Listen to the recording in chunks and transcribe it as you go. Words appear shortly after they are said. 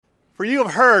For you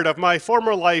have heard of my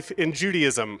former life in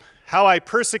Judaism, how I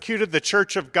persecuted the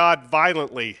church of God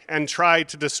violently and tried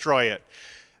to destroy it.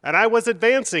 And I was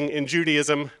advancing in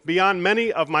Judaism beyond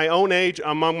many of my own age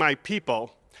among my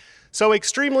people. So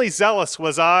extremely zealous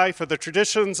was I for the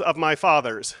traditions of my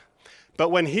fathers. But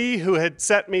when he who had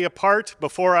set me apart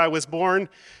before I was born,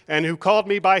 and who called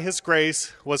me by his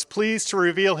grace, was pleased to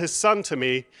reveal his Son to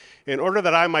me, in order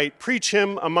that I might preach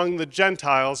him among the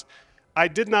Gentiles, I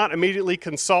did not immediately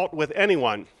consult with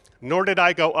anyone, nor did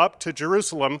I go up to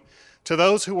Jerusalem to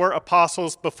those who were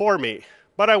apostles before me,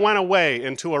 but I went away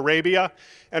into Arabia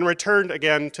and returned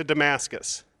again to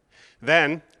Damascus.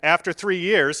 Then, after 3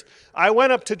 years, I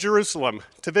went up to Jerusalem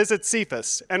to visit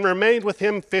Cephas and remained with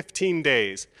him 15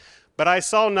 days. But I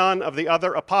saw none of the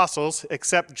other apostles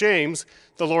except James,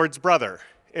 the Lord's brother.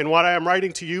 In what I am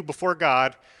writing to you before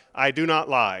God, I do not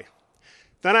lie.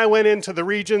 Then I went into the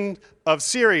region of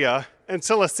Syria and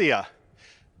Cilicia,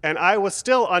 and I was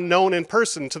still unknown in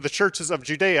person to the churches of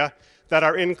Judea that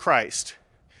are in Christ.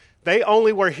 They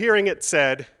only were hearing it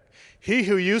said, "He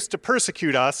who used to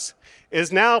persecute us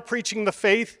is now preaching the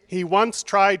faith he once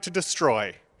tried to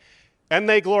destroy." And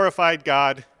they glorified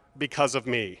God because of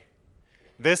me.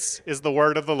 This is the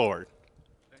word of the Lord.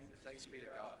 Thanks be to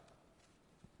God.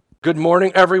 Good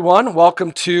morning, everyone.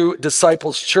 Welcome to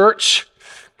Disciples Church.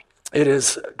 It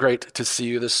is great to see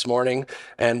you this morning,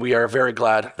 and we are very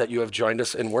glad that you have joined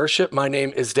us in worship. My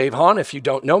name is Dave Hahn, if you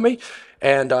don't know me,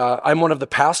 and I'm one of the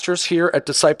pastors here at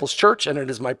Disciples Church, and it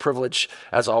is my privilege,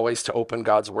 as always, to open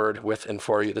God's Word with and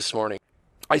for you this morning.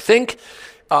 I think,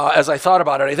 as I thought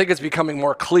about it, I think it's becoming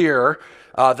more clear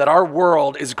that our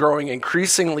world is growing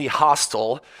increasingly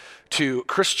hostile to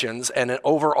Christians and an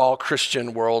overall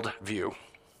Christian worldview.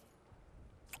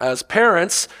 As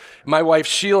parents, my wife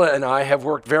Sheila and I have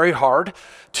worked very hard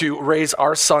to raise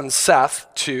our son Seth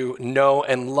to know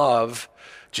and love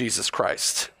Jesus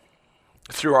Christ.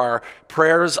 Through our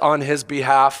prayers on his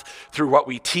behalf, through what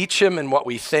we teach him and what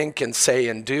we think and say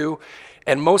and do,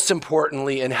 and most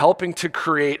importantly, in helping to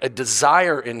create a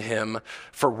desire in him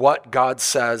for what God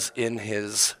says in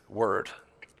his word.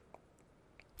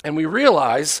 And we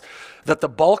realize that the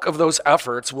bulk of those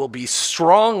efforts will be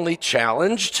strongly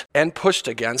challenged and pushed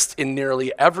against in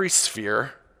nearly every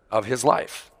sphere of his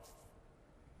life.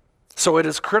 So it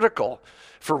is critical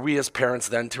for we as parents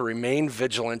then to remain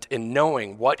vigilant in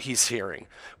knowing what he's hearing,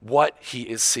 what he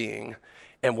is seeing,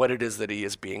 and what it is that he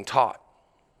is being taught.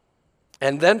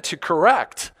 And then to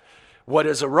correct what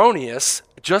is erroneous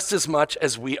just as much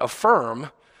as we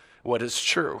affirm what is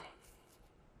true.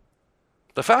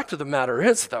 The fact of the matter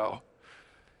is, though,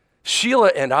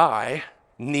 Sheila and I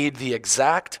need the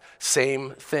exact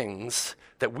same things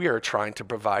that we are trying to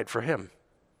provide for him.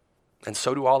 And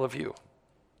so do all of you.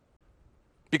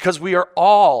 Because we are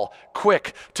all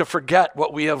quick to forget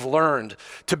what we have learned,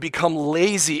 to become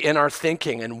lazy in our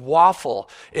thinking and waffle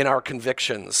in our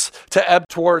convictions, to ebb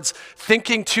towards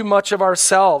thinking too much of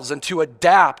ourselves and to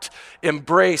adapt,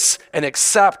 embrace, and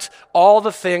accept all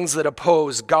the things that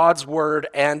oppose God's word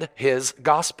and his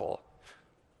gospel.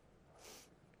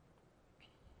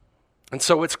 And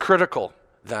so it's critical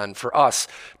then for us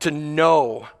to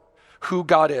know who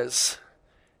God is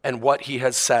and what he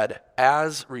has said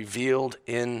as revealed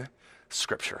in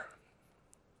Scripture.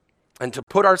 And to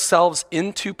put ourselves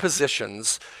into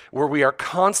positions where we are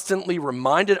constantly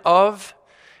reminded of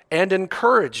and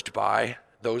encouraged by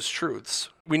those truths.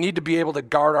 We need to be able to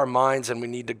guard our minds and we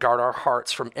need to guard our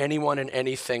hearts from anyone and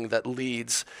anything that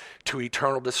leads to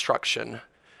eternal destruction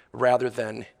rather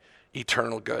than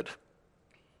eternal good.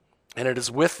 And it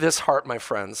is with this heart, my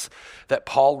friends, that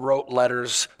Paul wrote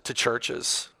letters to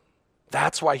churches.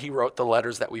 That's why he wrote the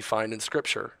letters that we find in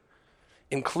Scripture,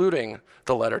 including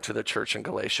the letter to the church in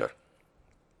Galatia.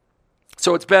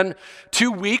 So it's been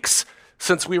 2 weeks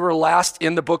since we were last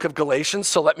in the book of Galatians,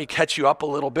 so let me catch you up a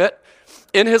little bit.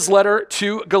 In his letter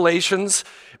to Galatians,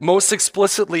 most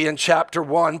explicitly in chapter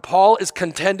 1, Paul is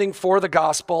contending for the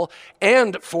gospel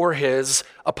and for his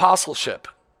apostleship.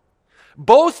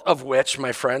 Both of which,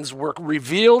 my friends, were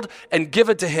revealed and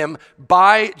given to him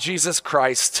by Jesus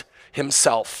Christ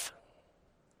himself.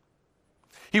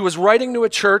 He was writing to a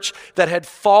church that had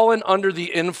fallen under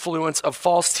the influence of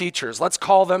false teachers. Let's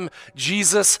call them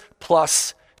Jesus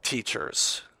plus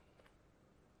teachers.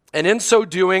 And in so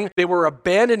doing, they were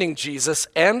abandoning Jesus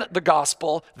and the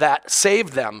gospel that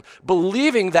saved them,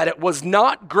 believing that it was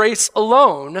not grace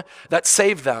alone that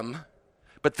saved them,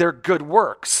 but their good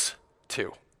works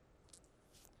too.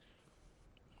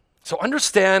 So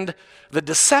understand the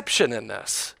deception in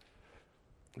this.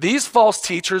 These false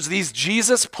teachers, these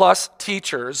Jesus plus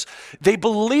teachers, they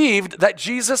believed that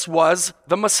Jesus was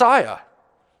the Messiah.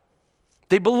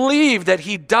 They believed that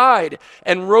he died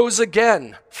and rose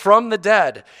again from the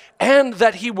dead, and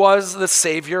that he was the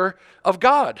Savior of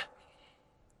God.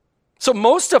 So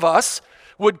most of us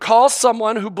would call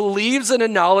someone who believes and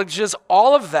acknowledges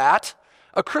all of that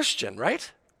a Christian,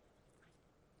 right?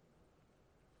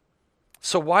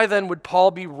 So why then would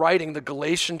Paul be writing the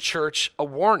Galatian church a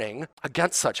warning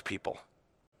against such people?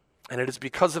 And it is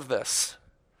because of this.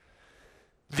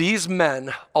 These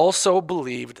men also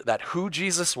believed that who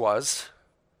Jesus was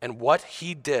and what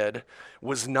he did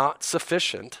was not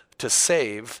sufficient to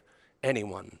save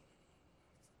anyone.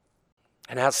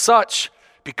 And as such,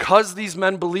 because these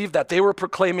men believed that, they were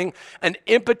proclaiming an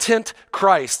impotent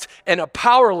Christ and a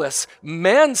powerless,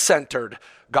 man-centered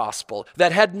gospel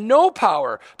that had no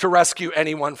power to rescue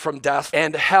anyone from death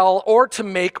and hell or to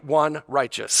make one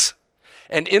righteous.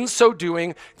 And in so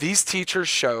doing, these teachers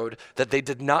showed that they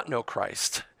did not know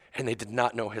Christ and they did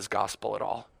not know his gospel at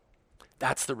all.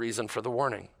 That's the reason for the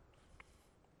warning.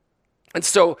 And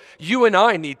so you and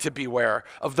I need to beware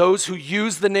of those who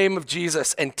use the name of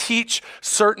Jesus and teach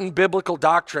certain biblical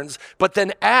doctrines, but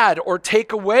then add or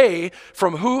take away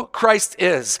from who Christ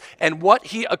is and what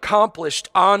he accomplished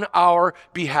on our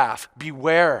behalf.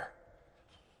 Beware.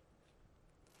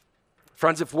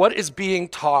 Friends, if what is being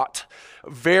taught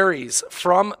varies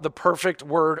from the perfect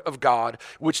word of God,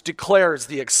 which declares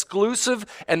the exclusive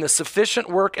and the sufficient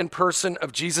work and person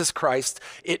of Jesus Christ,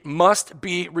 it must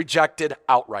be rejected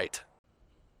outright.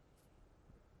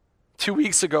 2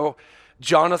 weeks ago,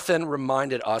 Jonathan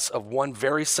reminded us of one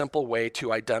very simple way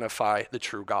to identify the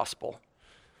true gospel.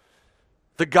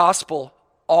 The gospel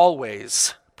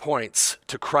always points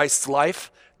to Christ's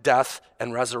life, death,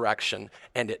 and resurrection,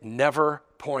 and it never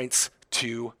points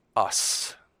to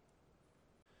us.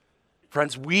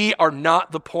 Friends, we are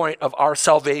not the point of our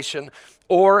salvation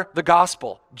or the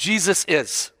gospel. Jesus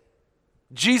is.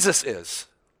 Jesus is.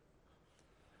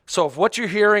 So if what you're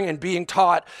hearing and being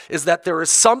taught is that there is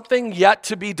something yet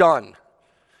to be done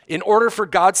in order for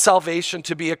God's salvation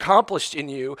to be accomplished in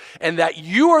you, and that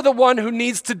you are the one who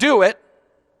needs to do it,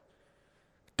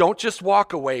 don't just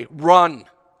walk away. Run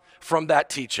from that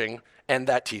teaching and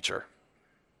that teacher.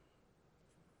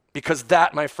 Because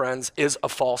that, my friends, is a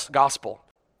false gospel.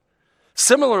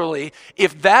 Similarly,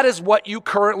 if that is what you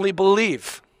currently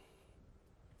believe,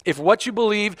 if what you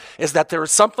believe is that there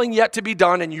is something yet to be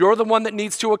done and you're the one that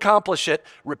needs to accomplish it,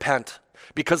 repent,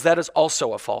 because that is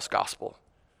also a false gospel.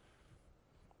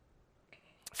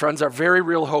 Friends, our very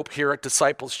real hope here at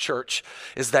Disciples Church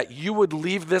is that you would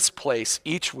leave this place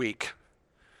each week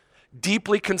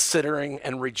deeply considering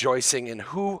and rejoicing in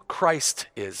who Christ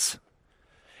is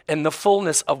and the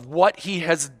fullness of what he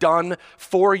has done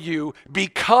for you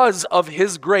because of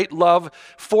his great love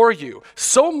for you.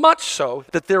 So much so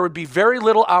that there would be very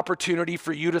little opportunity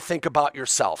for you to think about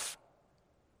yourself.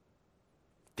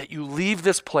 That you leave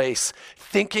this place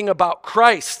thinking about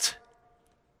Christ,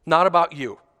 not about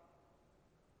you.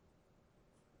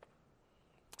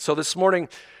 So this morning,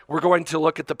 we're going to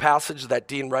look at the passage that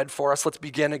Dean read for us. Let's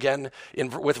begin again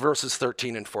with verses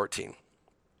 13 and 14.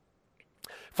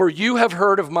 For you have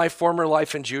heard of my former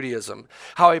life in Judaism,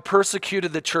 how I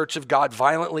persecuted the church of God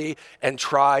violently and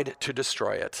tried to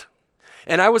destroy it.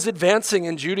 And I was advancing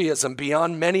in Judaism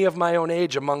beyond many of my own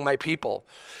age among my people.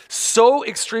 So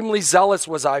extremely zealous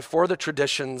was I for the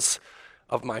traditions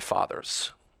of my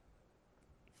fathers.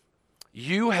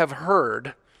 You have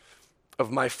heard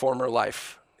of my former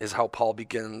life, is how Paul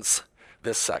begins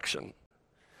this section.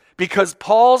 Because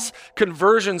Paul's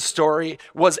conversion story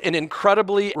was an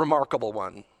incredibly remarkable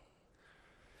one.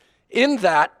 In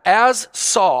that, as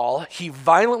Saul, he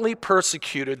violently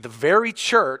persecuted the very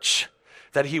church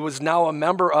that he was now a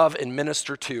member of and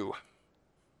minister to.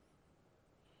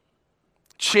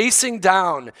 Chasing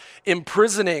down,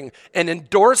 imprisoning, and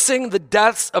endorsing the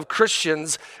deaths of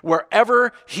Christians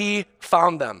wherever he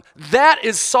found them. That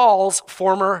is Saul's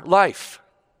former life.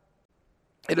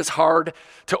 It is hard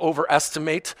to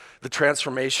overestimate the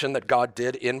transformation that God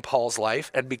did in Paul's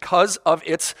life, and because of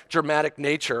its dramatic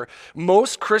nature,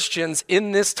 most Christians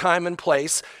in this time and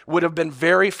place would have been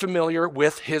very familiar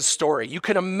with his story. You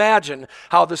can imagine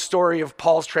how the story of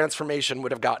Paul's transformation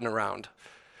would have gotten around,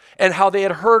 and how they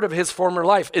had heard of his former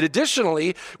life. And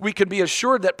additionally, we can be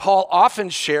assured that Paul often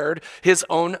shared his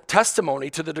own testimony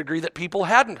to the degree that people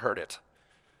hadn't heard it.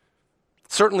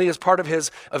 Certainly as part of his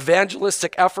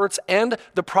evangelistic efforts and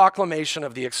the proclamation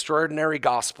of the extraordinary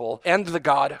gospel and the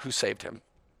God who saved him.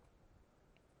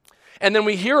 And then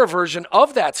we hear a version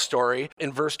of that story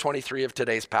in verse 23 of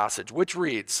today's passage, which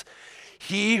reads,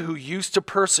 "He who used to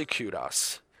persecute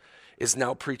us is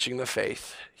now preaching the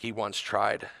faith he once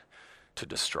tried to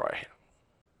destroy."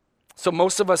 So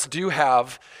most of us do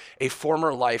have a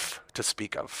former life to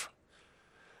speak of.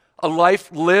 A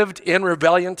life lived in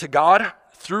rebellion to God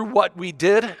through what we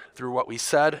did, through what we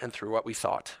said, and through what we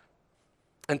thought.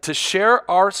 And to share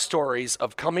our stories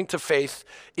of coming to faith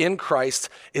in Christ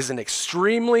is an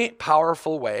extremely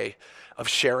powerful way of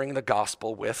sharing the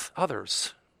gospel with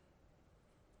others.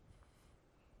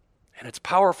 And it's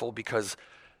powerful because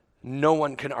no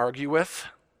one can argue with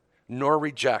nor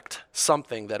reject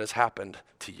something that has happened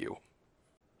to you.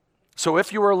 So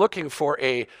if you are looking for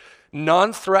a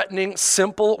non-threatening,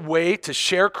 simple way to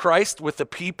share Christ with the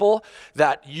people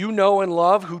that you know and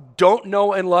love who don't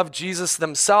know and love Jesus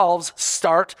themselves,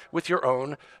 start with your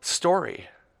own story.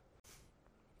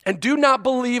 And do not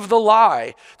believe the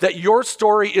lie that your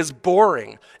story is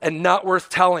boring and not worth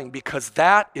telling, because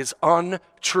that is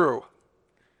untrue.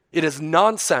 It is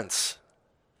nonsense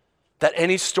that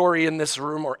any story in this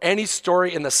room or any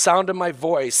story in the sound of my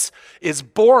voice is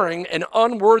boring and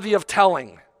unworthy of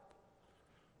telling.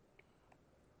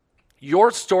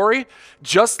 Your story,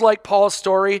 just like Paul's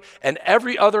story and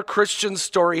every other Christian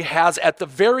story, has at the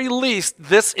very least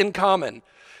this in common.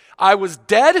 I was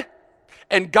dead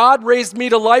and God raised me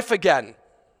to life again.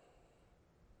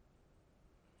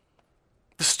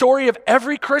 The story of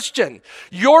every Christian.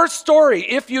 Your story,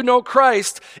 if you know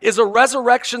Christ, is a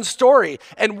resurrection story.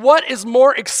 And what is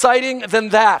more exciting than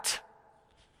that?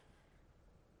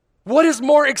 What is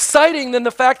more exciting than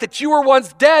the fact that you were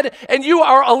once dead and you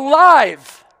are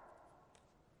alive?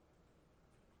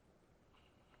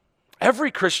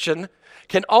 Every Christian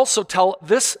can also tell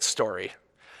this story.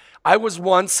 I was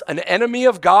once an enemy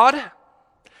of God,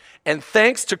 and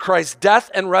thanks to Christ's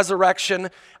death and resurrection,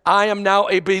 I am now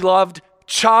a beloved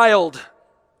child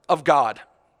of God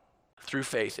through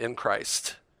faith in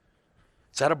Christ.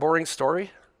 Is that a boring story?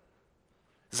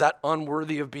 Is that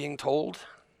unworthy of being told?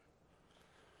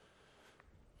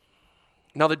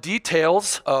 Now, the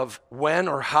details of when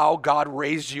or how God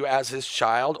raised you as his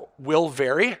child will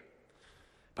vary.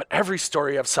 But every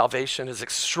story of salvation is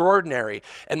extraordinary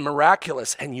and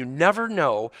miraculous, and you never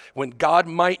know when God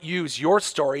might use your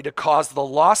story to cause the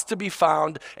lost to be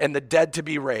found and the dead to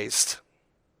be raised.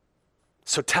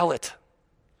 So tell it.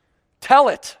 Tell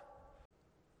it.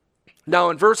 Now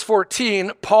in verse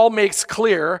 14, Paul makes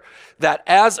clear that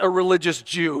as a religious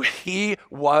Jew, he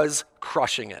was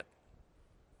crushing it.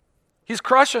 He's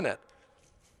crushing it.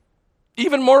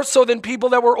 Even more so than people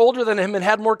that were older than him and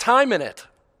had more time in it.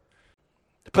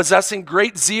 Possessing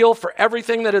great zeal for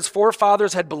everything that his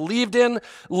forefathers had believed in,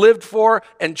 lived for,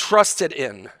 and trusted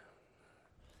in.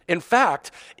 In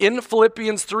fact, in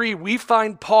Philippians 3, we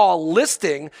find Paul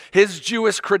listing his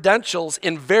Jewish credentials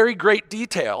in very great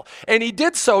detail. And he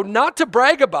did so not to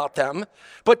brag about them,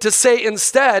 but to say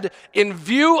instead, in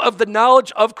view of the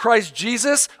knowledge of Christ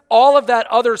Jesus, all of that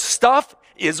other stuff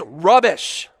is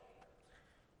rubbish.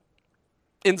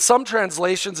 In some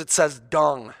translations, it says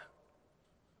dung.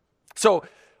 So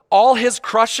all his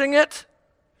crushing it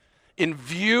in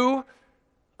view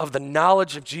of the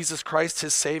knowledge of Jesus Christ,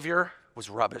 his Savior, was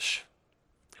rubbish.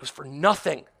 It was for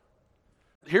nothing.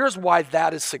 Here's why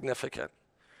that is significant.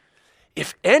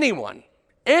 If anyone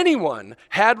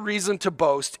had reason to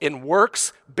boast in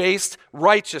works-based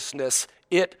righteousness,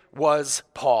 it was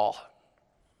Paul.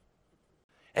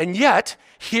 And yet,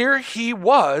 here he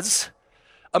was,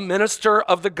 a minister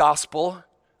of the gospel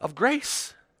of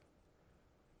grace.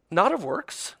 Not of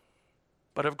works,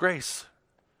 but of grace.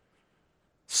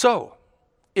 So,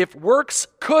 if works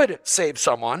could save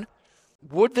someone,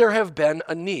 would there have been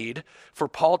a need for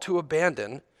Paul to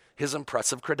abandon his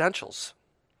impressive credentials?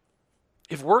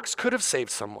 If works could have saved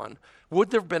someone, would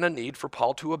there have been a need for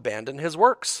Paul to abandon his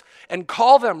works and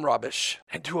call them rubbish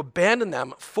and to abandon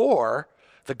them for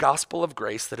the gospel of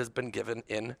grace that has been given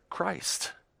in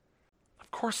Christ?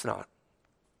 Of course not.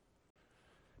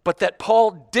 But that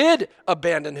Paul did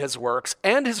abandon his works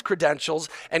and his credentials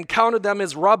and counted them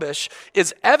as rubbish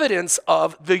is evidence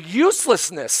of the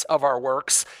uselessness of our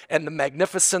works and the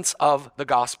magnificence of the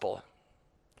gospel.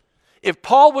 If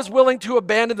Paul was willing to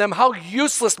abandon them, how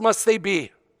useless must they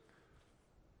be?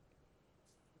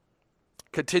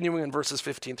 Continuing in verses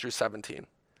 15 through 17.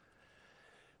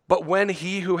 But when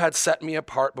he who had set me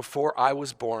apart before I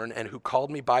was born and who called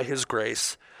me by his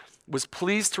grace was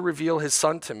pleased to reveal his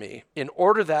Son to me, in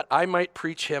order that I might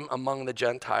preach him among the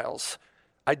Gentiles,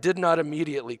 I did not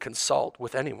immediately consult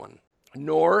with anyone,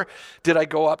 nor did I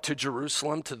go up to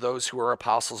Jerusalem to those who were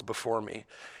apostles before me,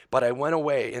 but I went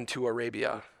away into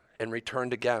Arabia and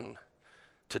returned again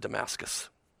to Damascus.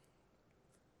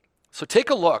 So take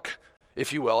a look,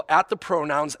 if you will, at the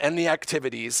pronouns and the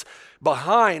activities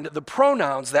behind the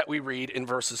pronouns that we read in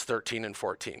verses 13 and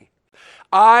 14.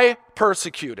 I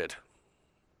persecuted.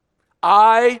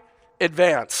 I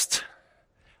advanced.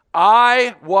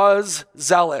 I was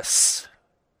zealous.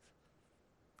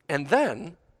 And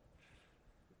then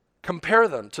compare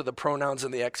them to the pronouns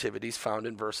and the activities found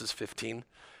in verses 15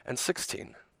 and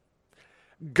 16.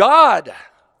 God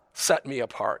set me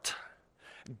apart.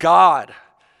 God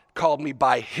called me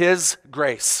by his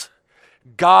grace.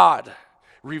 God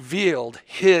revealed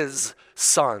his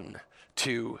Son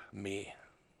to me.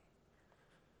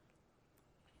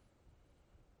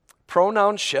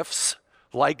 Pronoun shifts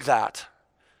like that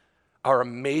are a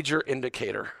major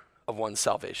indicator of one's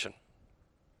salvation.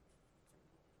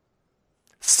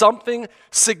 Something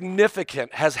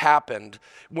significant has happened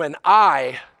when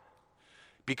I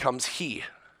becomes he.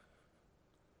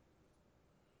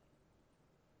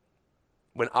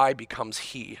 When I becomes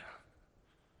he.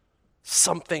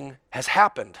 Something has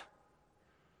happened.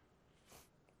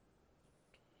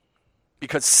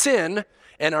 Because sin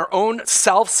and our own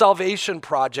self-salvation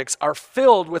projects are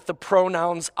filled with the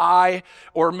pronouns I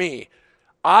or me.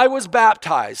 I was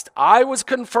baptized. I was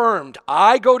confirmed.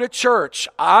 I go to church.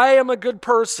 I am a good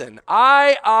person.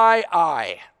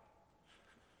 I.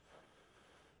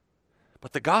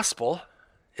 But the gospel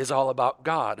is all about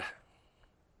God.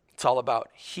 It's all about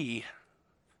he.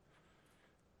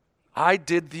 I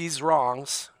did these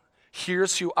wrongs.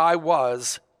 Here's who I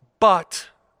was. But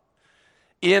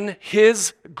in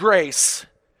his grace,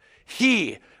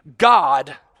 he,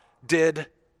 God, did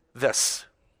this.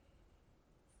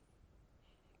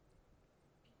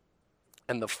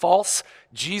 And the false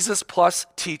Jesus plus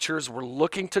teachers were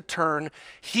looking to turn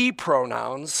he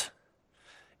pronouns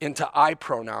into I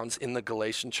pronouns in the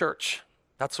Galatian church.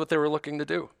 That's what they were looking to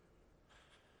do.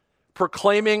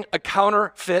 Proclaiming a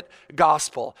counterfeit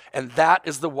gospel. And that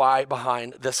is the why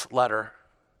behind this letter.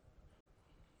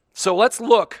 So let's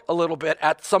look a little bit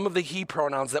at some of the he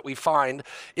pronouns that we find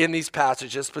in these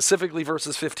passages, specifically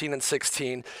verses 15 and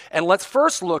 16. And let's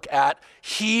first look at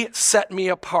he set me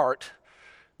apart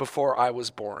before I was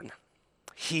born.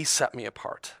 He set me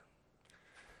apart.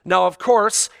 Now, of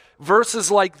course, verses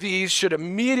like these should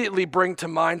immediately bring to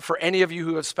mind, for any of you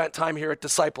who have spent time here at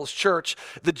Disciples Church,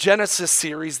 the Genesis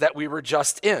series that we were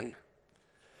just in.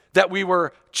 That we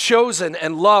were chosen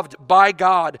and loved by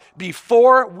God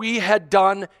before we had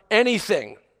done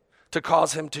anything to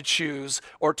cause him to choose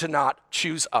or to not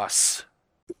choose us.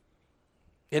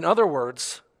 In other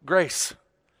words, grace,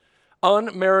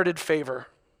 unmerited favor,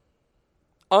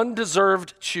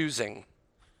 undeserved choosing.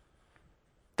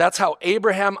 That's how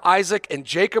Abraham, Isaac, and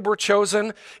Jacob were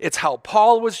chosen. It's how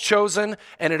Paul was chosen,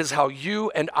 and it is how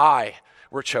you and I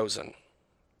were chosen.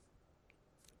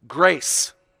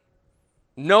 Grace.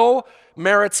 No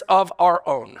merits of our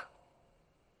own.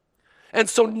 And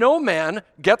so no man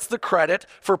gets the credit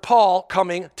for Paul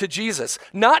coming to Jesus.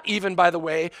 Not even, by the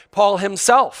way, Paul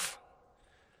himself.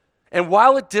 And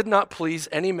while it did not please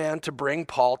any man to bring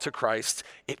Paul to Christ,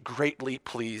 it greatly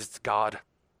pleased God.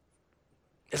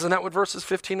 Isn't that what verses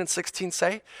 15 and 16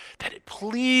 say? That it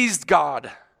pleased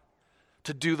God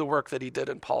to do the work that he did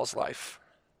in Paul's life.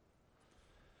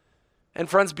 And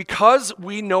friends, because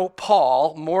we know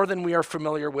Paul more than we are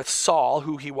familiar with Saul,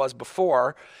 who he was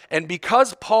before, and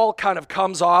because Paul kind of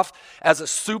comes off as a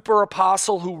super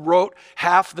apostle who wrote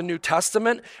half the New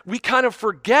Testament, we kind of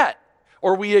forget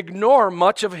or we ignore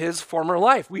much of his former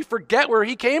life. We forget where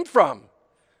he came from.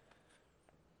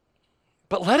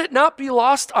 But let it not be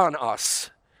lost on us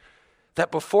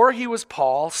that before he was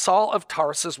Paul, Saul of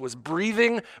Tarsus was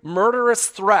breathing murderous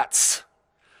threats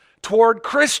toward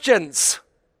Christians.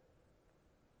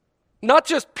 Not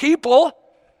just people,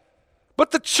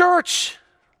 but the church.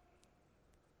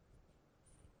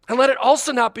 And let it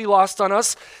also not be lost on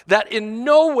us that in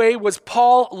no way was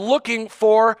Paul looking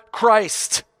for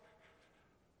Christ.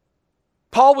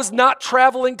 Paul was not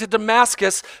traveling to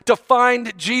Damascus to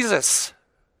find Jesus,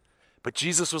 but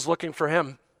Jesus was looking for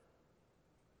him.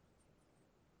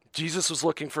 Jesus was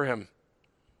looking for him.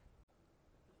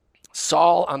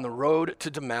 Saul on the road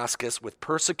to Damascus with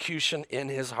persecution in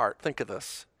his heart. Think of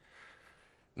this.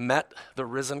 Met the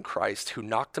risen Christ who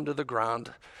knocked him to the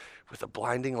ground with a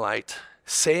blinding light,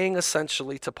 saying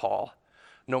essentially to Paul,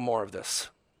 no more of this.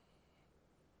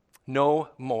 No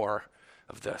more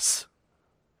of this.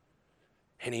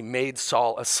 And he made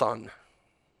Saul a son,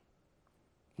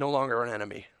 no longer an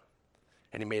enemy,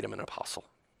 and he made him an apostle.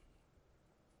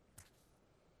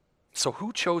 So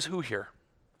who chose who here?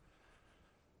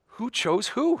 Who chose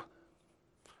who?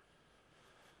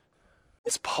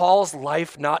 Is Paul's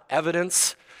life not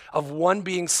evidence of one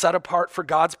being set apart for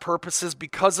God's purposes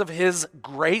because of his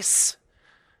grace?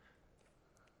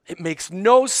 It makes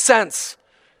no sense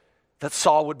that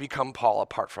Saul would become Paul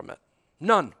apart from it.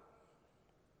 None.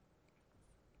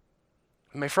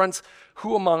 My friends,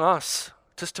 who among us,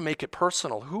 just to make it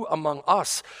personal, who among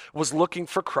us was looking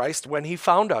for Christ when he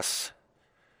found us?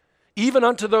 Even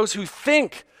unto those who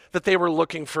think that they were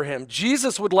looking for him,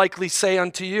 Jesus would likely say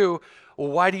unto you, well,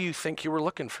 why do you think you were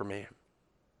looking for me?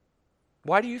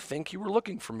 Why do you think you were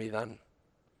looking for me then?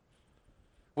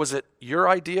 Was it your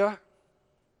idea?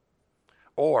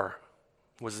 Or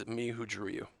was it me who drew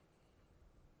you?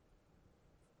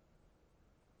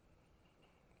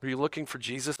 Were you looking for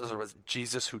Jesus, or was it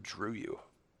Jesus who drew you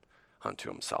unto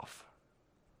himself?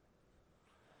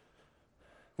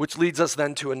 Which leads us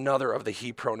then to another of the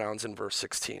he pronouns in verse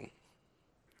 16.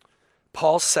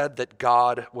 Paul said that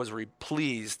God was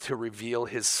pleased to reveal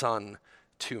his son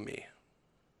to me.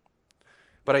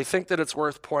 But I think that it's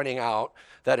worth pointing out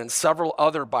that in several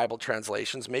other Bible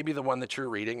translations, maybe the one that you're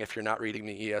reading, if you're not reading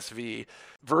the ESV,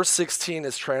 verse 16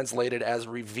 is translated as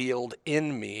revealed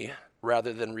in me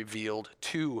rather than revealed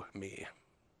to me.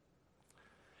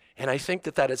 And I think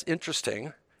that that is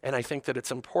interesting, and I think that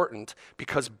it's important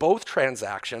because both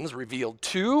transactions, revealed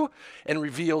to and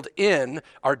revealed in,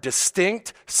 are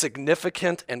distinct,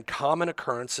 significant, and common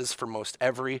occurrences for most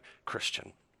every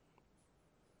Christian.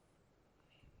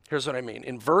 Here's what I mean.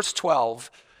 In verse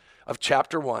 12 of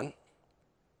chapter 1,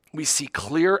 we see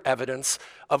clear evidence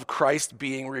of Christ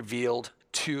being revealed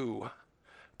to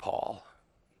Paul.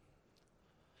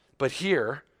 But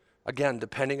here, again,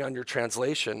 depending on your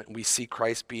translation, we see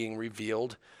Christ being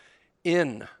revealed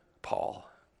in Paul.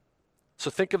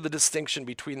 So think of the distinction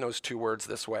between those two words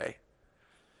this way.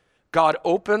 God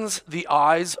opens the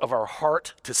eyes of our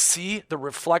heart to see the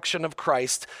reflection of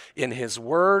Christ in his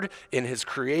word, in his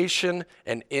creation,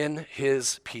 and in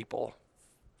his people.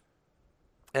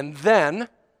 And then,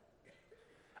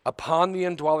 upon the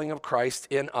indwelling of Christ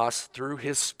in us through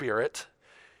his Spirit,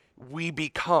 we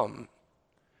become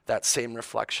that same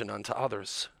reflection unto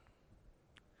others.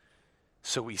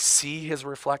 So we see his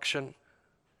reflection,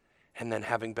 and then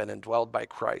having been indwelled by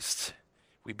Christ,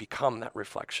 we become that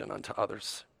reflection unto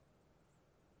others.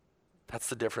 That's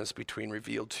the difference between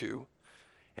revealed to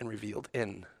and revealed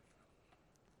in.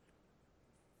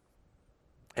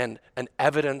 And an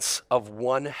evidence of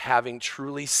one having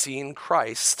truly seen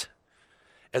Christ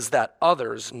is that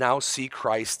others now see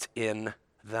Christ in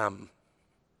them.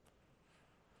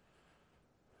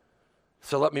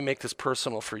 So let me make this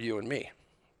personal for you and me.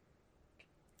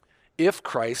 If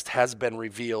Christ has been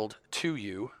revealed to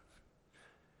you,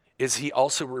 is he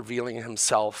also revealing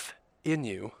himself in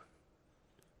you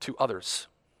to others?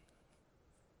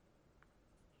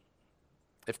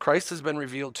 If Christ has been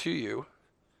revealed to you,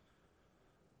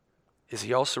 is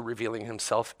he also revealing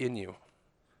himself in you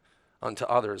unto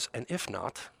others? And if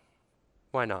not,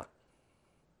 why not?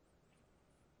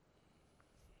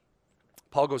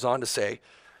 Paul goes on to say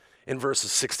in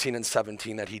verses 16 and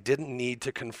 17 that he didn't need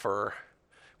to confer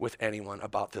with anyone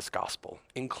about this gospel,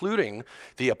 including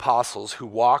the apostles who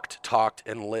walked, talked,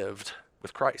 and lived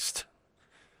with Christ,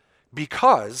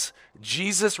 because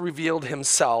Jesus revealed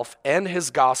himself and his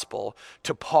gospel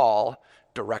to Paul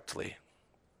directly,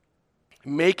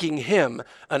 making him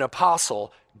an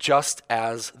apostle just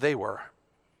as they were.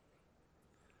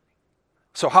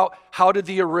 So how did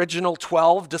the original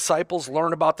 12 disciples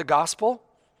learn about the gospel?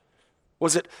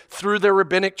 Was it through their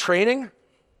rabbinic training?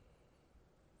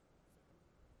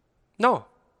 No.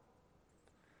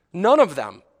 None of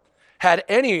them had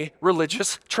any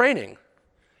religious training,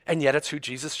 and yet it's who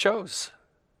Jesus chose.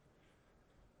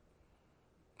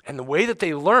 And the way that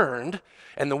they learned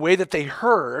and the way that they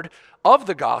heard of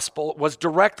the gospel was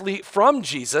directly from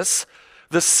Jesus,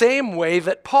 the same way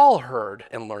that Paul heard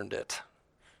and learned it,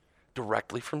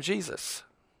 directly from Jesus.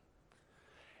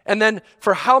 And then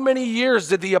for how many years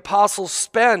did the apostles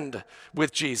spend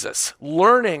with Jesus,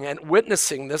 learning and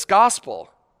witnessing this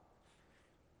gospel?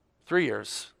 3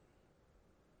 years.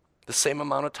 The same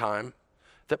amount of time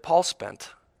that Paul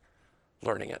spent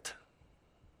learning it.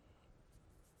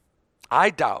 I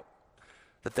doubt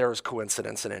that there is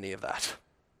coincidence in any of that.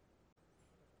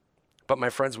 But my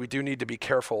friends, we do need to be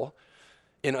careful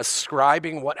in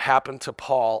ascribing what happened to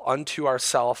Paul unto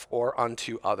ourselves or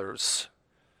unto others.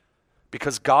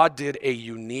 Because God did a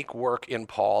unique work in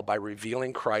Paul by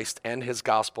revealing Christ and his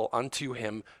gospel unto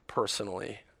him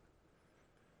personally,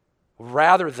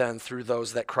 rather than through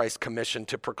those that Christ commissioned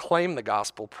to proclaim the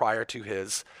gospel prior to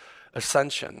his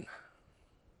ascension.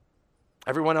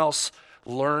 Everyone else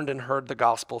learned and heard the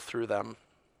gospel through them,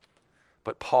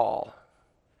 but Paul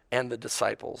and the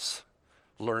disciples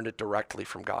learned it directly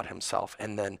from God himself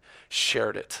and then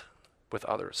shared it with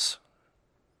others.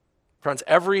 Friends,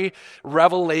 every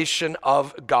revelation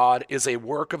of God is a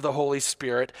work of the Holy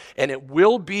Spirit, and it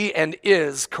will be and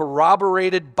is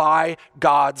corroborated by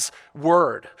God's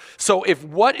word. So if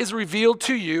what is revealed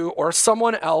to you or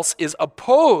someone else is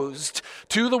opposed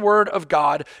to the word of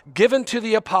God given to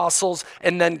the apostles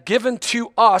and then given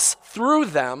to us through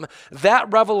them,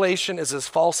 that revelation is as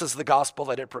false as the gospel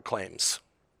that it proclaims.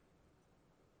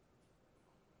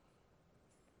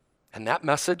 And that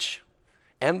message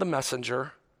and the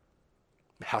messenger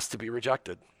has to be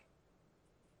rejected.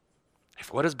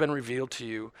 If what has been revealed to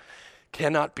you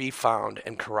cannot be found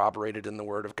and corroborated in the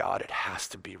Word of God, it has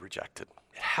to be rejected.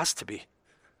 It has to be.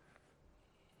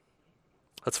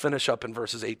 Let's finish up in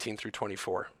verses 18 through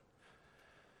 24.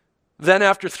 Then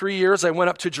after 3 years, I went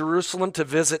up to Jerusalem to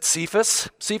visit Cephas.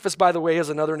 Cephas, by the way, is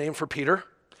another name for Peter,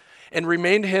 and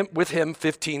remained with him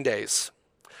 15 days.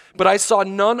 But I saw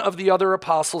none of the other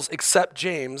apostles except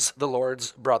James, the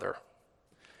Lord's brother.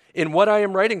 In what I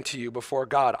am writing to you before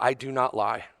God, I do not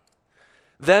lie.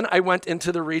 Then I went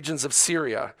into the regions of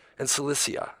Syria and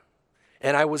Cilicia,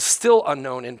 and I was still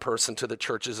unknown in person to the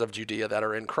churches of Judea that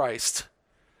are in Christ.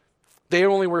 They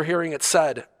only were hearing it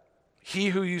said, "He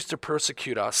who used to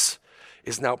persecute us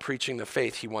is now preaching the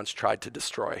faith he once tried to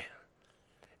destroy."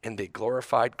 And they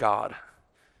glorified God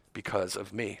because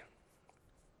of me.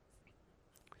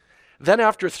 Then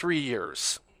after 3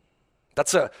 years,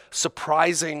 that's a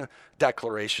surprising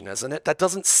declaration, isn't it? That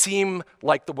doesn't seem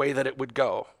like the way that it would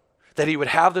go, that he would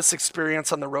have this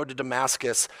experience on the road to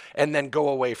Damascus and then go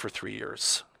away for 3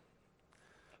 years.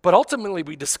 But ultimately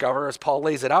we discover, as Paul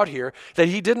lays it out here, that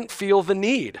he didn't feel the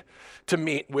need to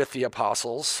meet with the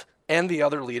apostles and the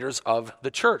other leaders of the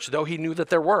church, though he knew that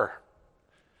there were.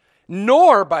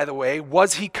 Nor, by the way,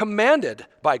 was he commanded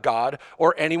by God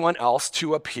or anyone else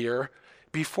to appear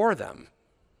before them.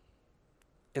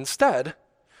 Instead,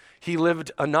 he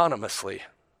lived anonymously,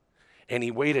 and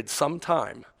he waited some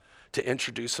time to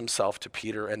introduce himself to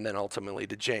Peter and then ultimately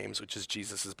to James, which is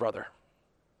Jesus' brother.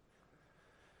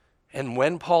 And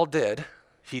when Paul did,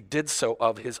 he did so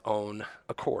of his own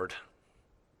accord.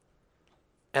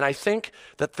 And I think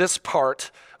that this part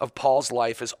of Paul's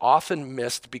life is often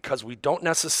missed because we don't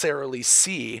necessarily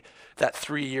see that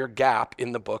 3-year gap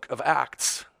in the book of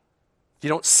Acts. You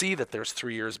don't see that there's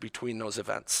 3 years between those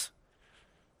events.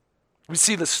 We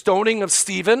see the stoning of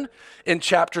Stephen in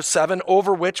chapter 7,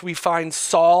 over which we find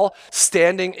Saul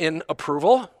standing in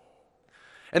approval.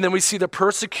 And then we see the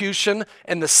persecution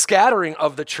and the scattering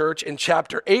of the church in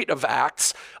chapter 8 of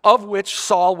Acts, of which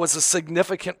Saul was a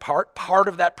significant part. Part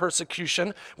of that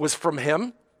persecution was from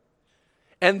him.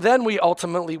 And then we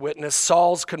ultimately witness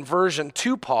Saul's conversion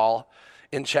to Paul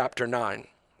in chapter 9.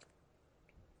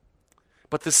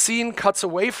 But the scene cuts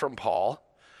away from Paul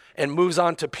and moves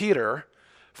on to Peter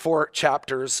for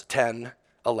chapters 10,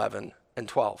 11, and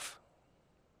 12.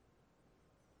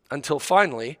 Until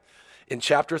finally, in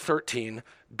chapter 13,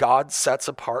 God sets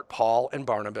apart Paul and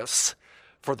Barnabas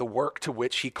for the work to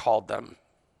which he called them,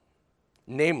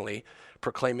 namely,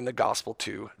 proclaiming the gospel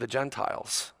to the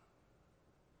Gentiles.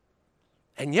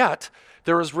 And yet,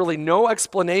 there is really no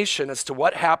explanation as to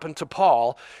what happened to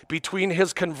Paul between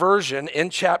his conversion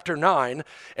in chapter 9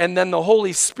 and then the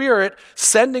Holy Spirit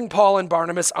sending Paul and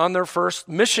Barnabas on their first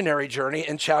missionary journey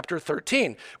in chapter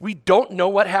 13. We don't know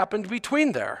what happened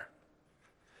between there.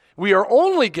 We are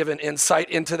only given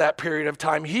insight into that period of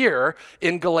time here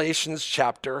in Galatians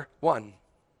chapter 1.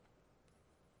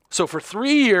 So for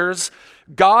 3 years,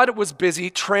 God was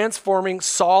busy transforming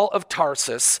Saul of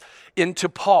Tarsus into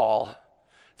Paul,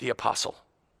 the apostle.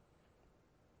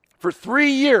 For 3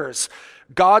 years,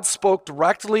 God spoke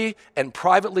directly and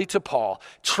privately to Paul,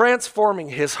 transforming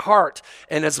his heart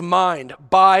and his mind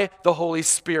by the Holy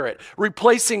Spirit,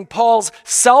 replacing Paul's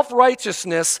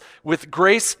self-righteousness with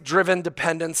grace-driven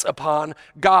dependence upon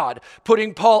God,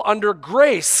 putting Paul under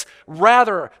grace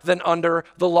rather than under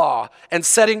the law, and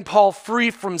setting Paul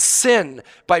free from sin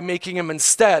by making him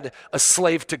instead a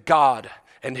slave to God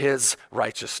and his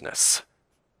righteousness.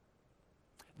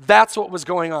 That's what was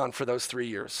going on for those 3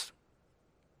 years.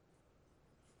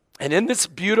 And in this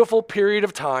beautiful period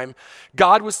of time,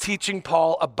 God was teaching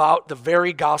Paul about the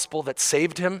very gospel that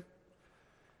saved him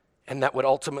and that would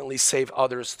ultimately save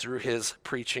others through his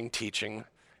preaching, teaching,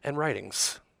 and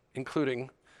writings, including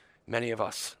many of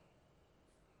us.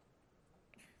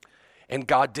 And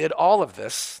God did all of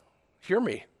this, hear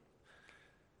me,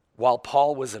 while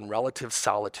Paul was in relative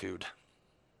solitude.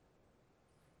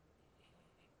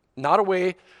 Not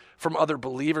away from other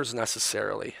believers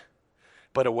necessarily,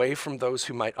 but away from those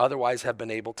who might otherwise have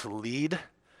been able to lead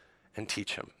and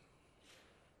teach him.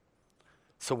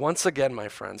 So once again, my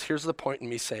friends, here's the point in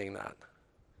me saying that.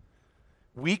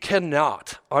 We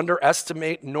cannot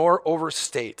underestimate nor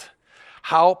overstate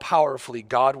how powerfully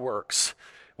God works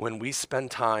when we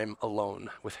spend time alone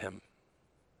with him,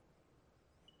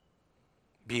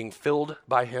 being filled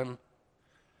by him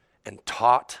and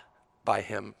taught by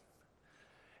him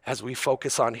as we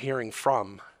focus on hearing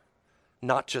from,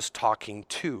 not just talking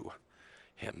to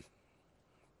him.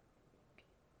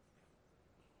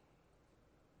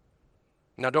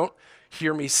 Now, don't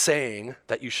hear me saying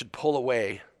that you should pull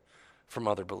away from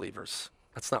other believers.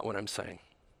 That's not what I'm saying.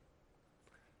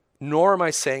 Nor am I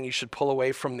saying you should pull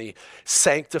away from the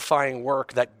sanctifying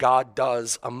work that God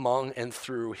does among and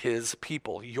through his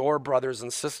people, your brothers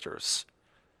and sisters.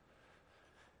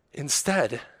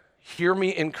 Instead, hear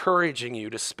me encouraging you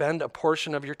to spend a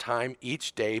portion of your time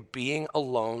each day being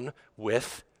alone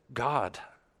with God,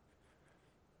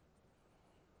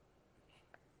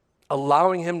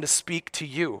 allowing him to speak to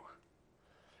you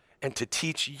and to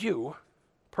teach you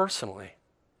personally.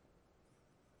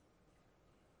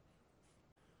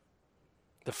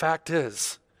 The fact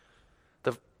is,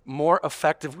 the more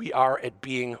effective we are at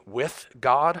being with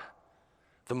God,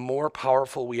 the more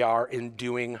powerful we are in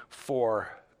doing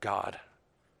for God.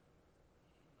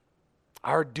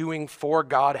 Our doing for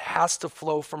God has to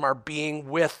flow from our being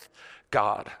with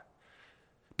God,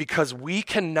 because we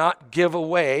cannot give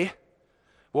away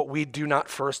what we do not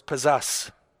first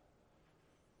possess.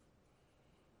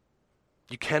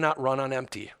 You cannot run on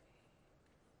empty.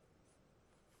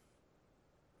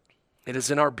 It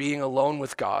is in our being alone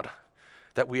with God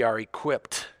that we are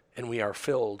equipped and we are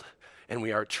filled and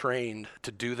we are trained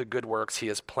to do the good works he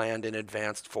has planned in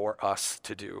advance for us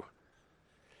to do.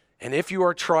 And if you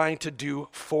are trying to do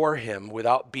for him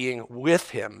without being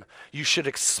with him, you should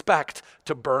expect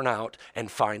to burn out and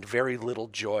find very little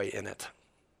joy in it.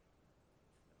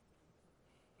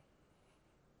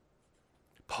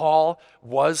 Paul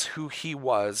was who he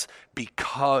was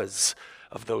because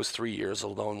of those 3 years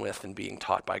alone with and being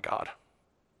taught by God.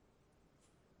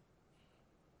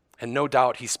 And no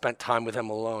doubt he spent time with him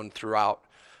alone throughout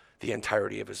the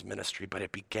entirety of his ministry, but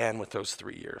it began with those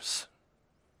 3 years.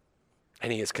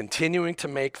 And he is continuing to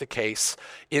make the case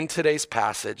in today's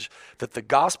passage that the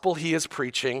gospel he is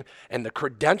preaching and the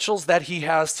credentials that he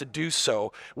has to do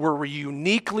so were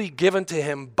uniquely given to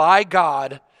him by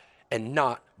God and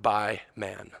not by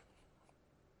man.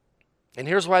 And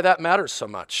here's why that matters so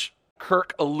much.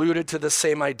 Kirk alluded to the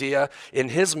same idea in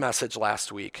his message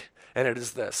last week, and it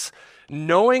is this: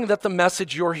 knowing that the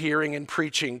message you're hearing and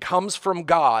preaching comes from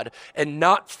God and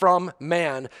not from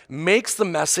man makes the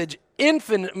message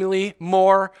infinitely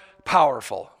more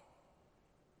powerful.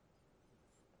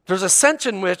 There's a sense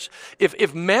in which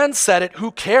if man said it, who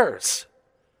cares?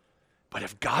 But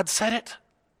if God said it,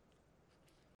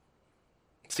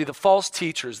 see, the false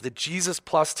teachers, the Jesus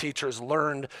plus teachers,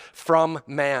 learned from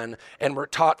man and were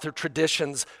taught the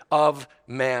traditions of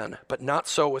man, but not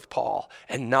so with Paul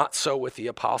and not so with the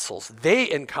apostles. They,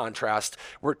 in contrast,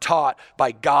 were taught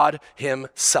by God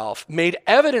himself, made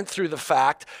evident through the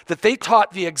fact that they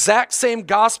taught the exact same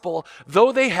gospel,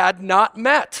 though they had not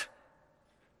met.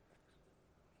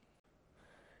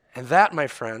 And that, my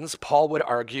friends, Paul would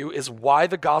argue, is why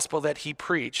the gospel that he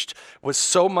preached was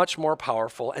so much more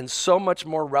powerful and so much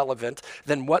more relevant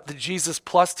than what the Jesus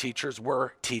plus teachers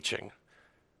were teaching.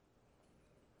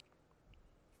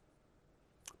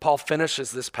 Paul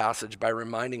finishes this passage by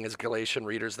reminding his Galatian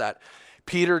readers that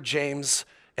Peter, James,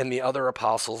 and the other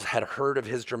apostles had heard of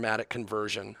his dramatic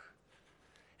conversion.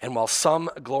 And while some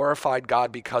glorified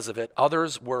God because of it,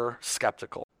 others were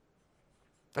skeptical.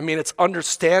 I mean, it's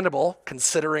understandable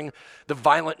considering the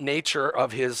violent nature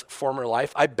of his former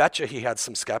life. I bet you he had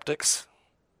some skeptics.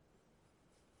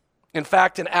 In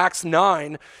fact, in Acts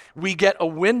 9, we get a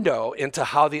window into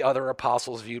how the other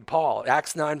apostles viewed Paul.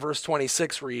 Acts 9 verse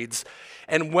 26 reads,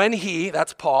 "And when he,"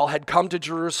 that's Paul, "had come to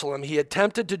Jerusalem, he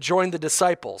attempted to join the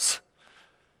disciples."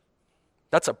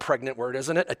 That's a pregnant word,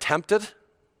 isn't it? Attempted.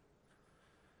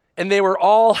 "And they were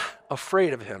all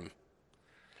afraid of him,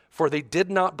 for they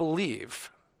did not believe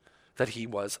that he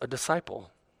was a disciple."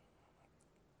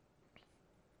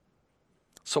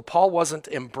 So Paul wasn't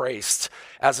embraced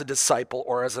as a disciple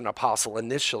or as an apostle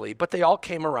initially, but they all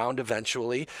came around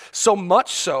eventually, so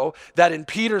much so that in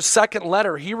Peter's second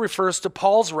letter, he refers to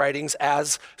Paul's writings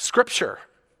as scripture.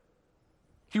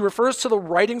 He refers to the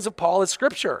writings of Paul as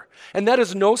scripture, and that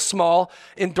is no small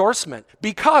endorsement,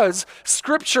 because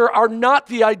scripture are not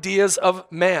the ideas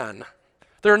of man.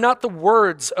 They're not the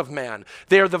words of man.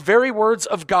 They are the very words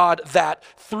of God that,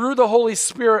 through the Holy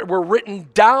Spirit, were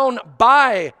written down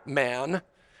by man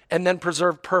and then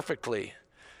preserved perfectly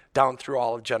down through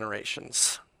all of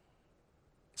generations.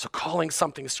 So calling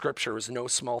something scripture is no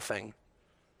small thing.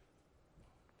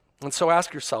 And so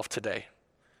ask yourself today,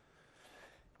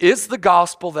 is the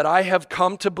gospel that I have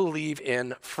come to believe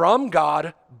in from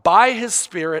God by his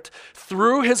Spirit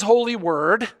through his holy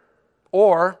word,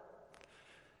 or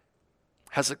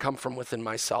has it come from within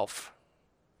myself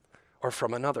or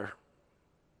from another?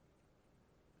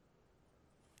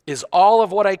 Is all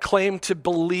of what I claim to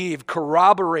believe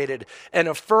corroborated and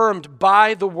affirmed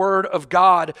by the word of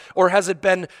God, or has it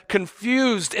been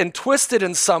confused and twisted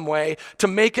in some way to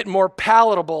make it more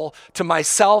palatable to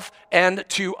myself and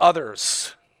to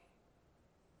others?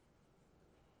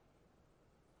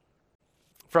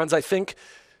 Friends, I think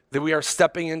that we are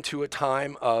stepping into a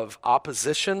time of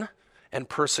opposition and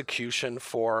persecution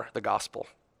for the gospel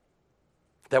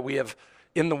that we have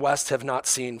in the West have not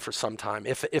seen for some time,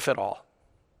 if at all.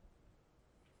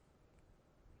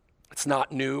 It's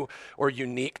not new or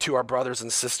unique to our brothers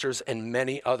and sisters in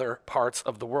many other parts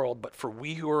of the world, but for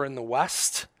we who are in the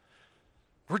West,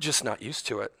 we're just not used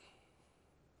to it.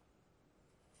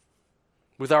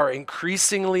 With our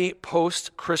increasingly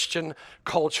post-Christian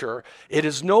culture, it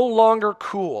is no longer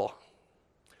cool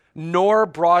nor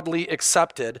broadly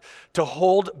accepted to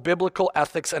hold biblical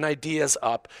ethics and ideas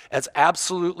up as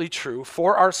absolutely true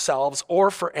for ourselves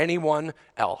or for anyone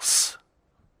else.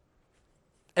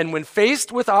 And when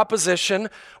faced with opposition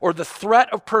or the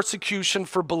threat of persecution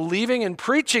for believing and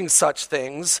preaching such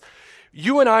things,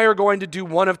 you and I are going to do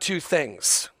one of two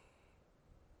things: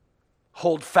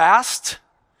 hold fast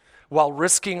while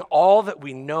risking all that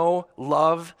we know,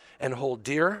 love, and hold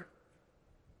dear,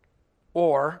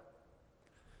 or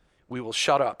we will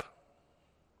shut up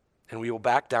and we will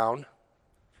back down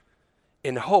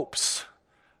in hopes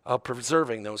of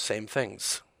preserving those same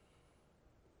things.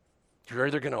 You're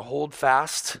either going to hold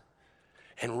fast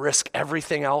and risk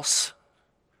everything else,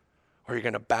 or you're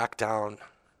going to back down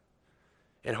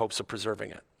in hopes of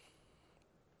preserving it.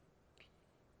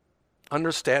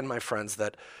 Understand, my friends,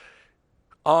 that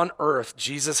on earth,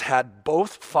 Jesus had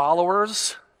both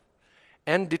followers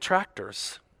and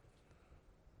detractors.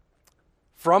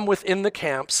 From within the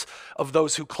camps of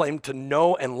those who claimed to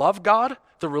know and love God,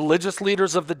 the religious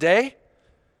leaders of the day,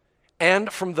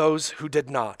 and from those who did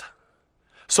not.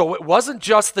 So it wasn't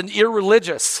just the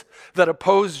irreligious that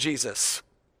opposed Jesus.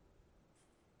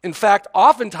 In fact,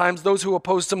 oftentimes those who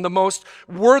opposed him the most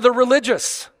were the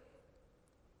religious,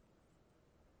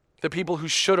 the people who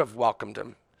should have welcomed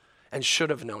him and should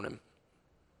have known him.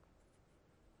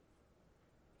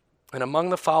 And among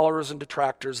the followers and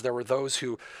detractors, there were those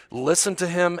who listened to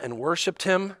him and worshiped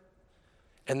him,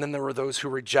 and then there were those who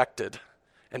rejected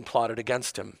and plotted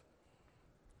against him.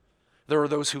 There were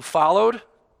those who followed,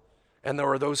 and there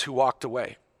were those who walked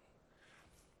away.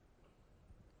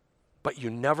 But you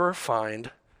never find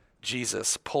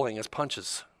Jesus pulling his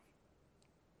punches.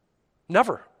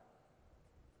 Never.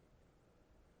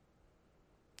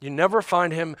 You never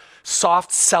find him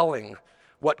soft selling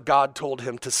what God told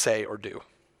him to say or do.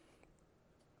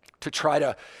 To try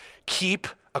to keep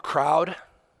a crowd,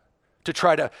 to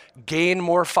try to gain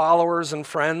more followers and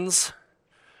friends,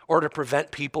 or to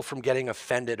prevent people from getting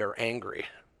offended or angry.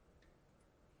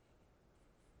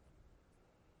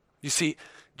 You see,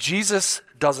 Jesus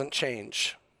doesn't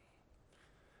change,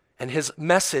 and his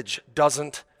message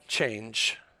doesn't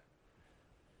change.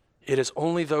 It is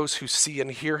only those who see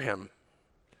and hear him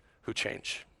who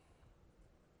change.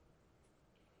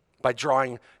 By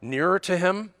drawing nearer to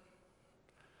him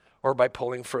or by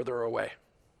pulling further away.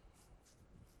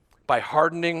 By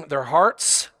hardening their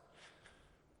hearts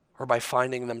or by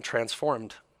finding them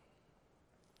transformed.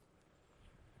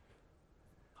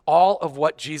 All of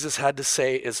what Jesus had to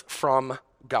say is from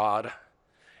God.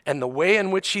 And the way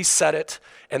in which he said it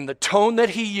and the tone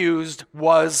that he used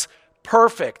was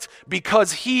perfect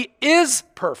because he is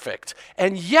perfect.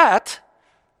 And yet,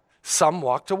 some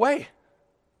walked away.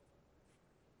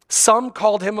 Some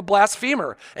called him a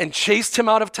blasphemer and chased him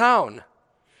out of town.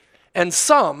 And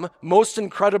some, most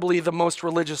incredibly the most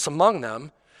religious among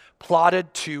them,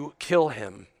 plotted to kill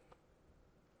him.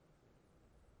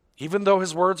 Even though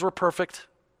his words were perfect,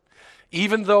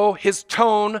 even though his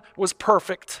tone was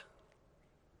perfect,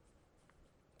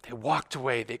 they walked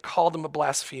away, they called him a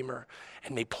blasphemer,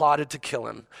 and they plotted to kill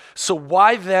him. So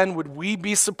why then would we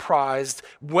be surprised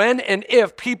when and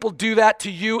if people do that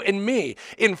to you and me?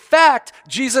 In fact,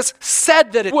 Jesus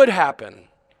said that it would happen.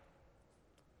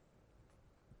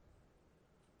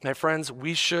 My friends,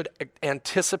 we should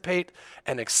anticipate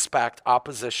and expect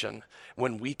opposition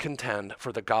when we contend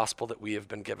for the gospel that we have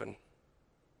been given.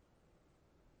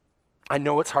 I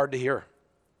know it's hard to hear,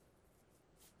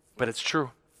 but it's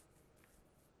true.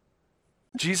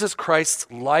 Jesus Christ's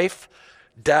life,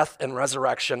 death, and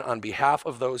resurrection on behalf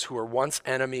of those who were once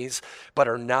enemies but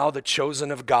are now the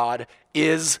chosen of God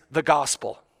is the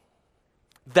gospel.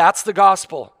 That's the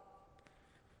gospel.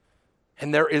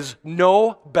 And there is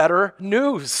no better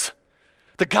news.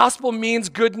 The gospel means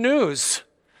good news,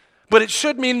 but it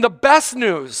should mean the best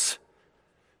news.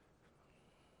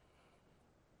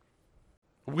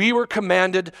 We were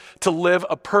commanded to live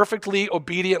a perfectly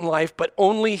obedient life, but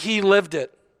only He lived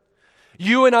it.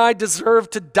 You and I deserve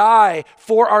to die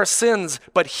for our sins,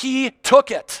 but He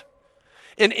took it.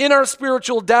 And in our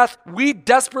spiritual death, we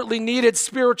desperately needed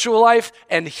spiritual life,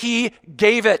 and He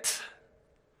gave it.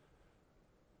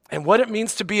 And what it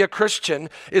means to be a Christian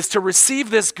is to receive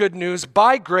this good news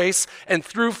by grace and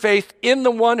through faith in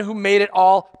the one who made it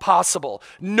all possible.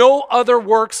 No other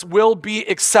works will be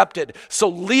accepted, so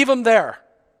leave them there.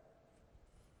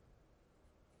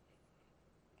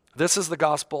 This is the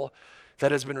gospel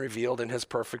that has been revealed in His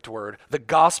perfect word, the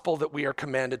gospel that we are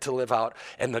commanded to live out,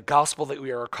 and the gospel that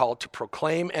we are called to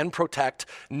proclaim and protect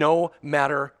no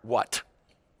matter what.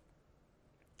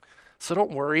 So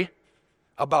don't worry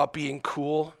about being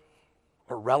cool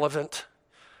or relevant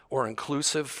or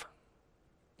inclusive.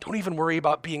 Don't even worry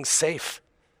about being safe.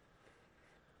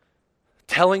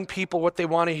 Telling people what they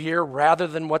want to hear rather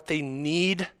than what they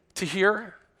need to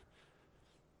hear.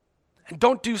 And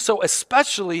don't do so,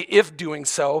 especially if doing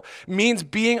so means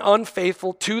being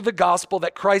unfaithful to the gospel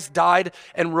that Christ died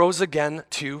and rose again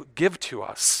to give to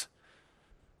us.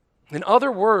 In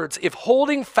other words, if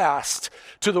holding fast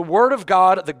to the Word of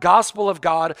God, the gospel of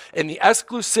God, and the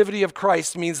exclusivity of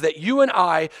Christ means that you and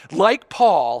I, like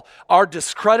Paul, are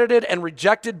discredited and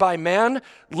rejected by man,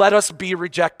 let us be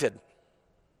rejected.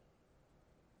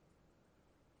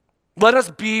 Let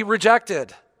us be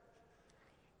rejected.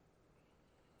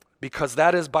 Because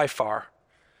that is by far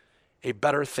a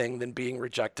better thing than being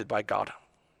rejected by God,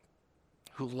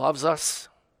 who loves us,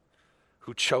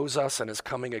 who chose us, and is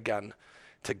coming again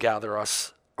to gather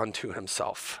us unto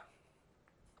Himself.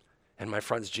 And my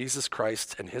friends, Jesus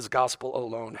Christ and His gospel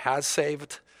alone has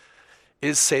saved,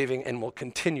 is saving, and will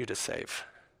continue to save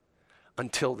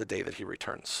until the day that He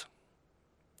returns.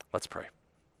 Let's pray.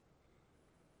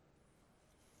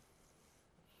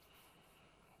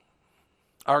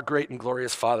 Our great and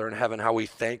glorious Father in heaven, how we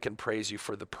thank and praise You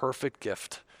for the perfect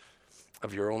gift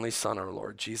of Your only Son, our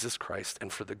Lord, Jesus Christ,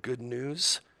 and for the good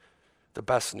news, the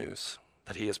best news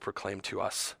that He has proclaimed to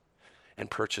us and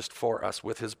purchased for us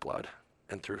with His blood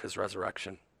and through His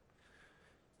resurrection.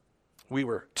 We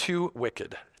were too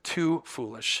wicked, too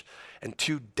foolish, and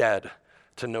too dead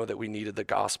to know that we needed the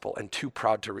gospel and too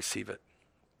proud to receive it.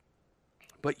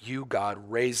 But You,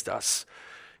 God, raised us,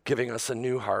 giving us a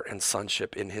new heart and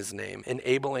sonship in His name,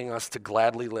 enabling us to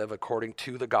gladly live according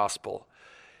to the gospel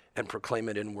and proclaim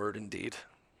it in word and deed.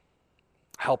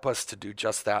 Help us to do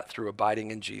just that through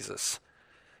abiding in Jesus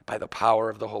by the power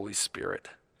of the Holy Spirit.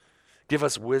 Give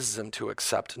us wisdom to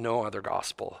accept no other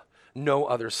gospel, no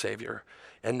other Savior,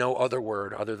 and no other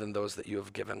word other than those that You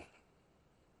have given.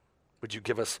 Would You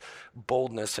give us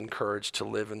boldness and courage to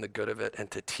live in the good of it and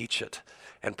to teach it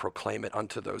and proclaim it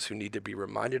unto those who need to be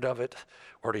reminded of it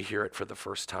or to hear it for the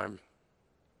first time.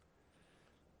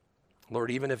 Lord,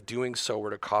 even if doing so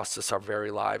were to cost us our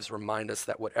very lives, remind us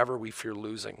that whatever we fear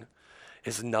losing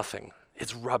is nothing.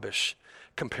 It's rubbish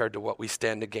compared to what we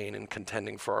stand to gain in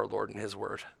contending for our Lord and His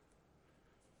word.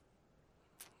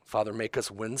 Father, make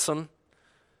us winsome,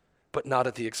 but not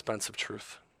at the expense of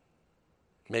truth.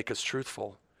 Make us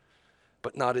truthful,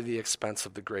 but not at the expense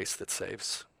of the grace that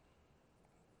saves.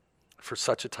 For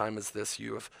such a time as this,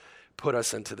 You have put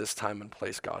us into this time and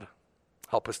place, God.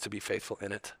 Help us to be faithful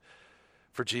in it.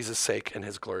 For Jesus' sake and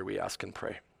His glory we ask and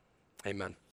pray. Amen.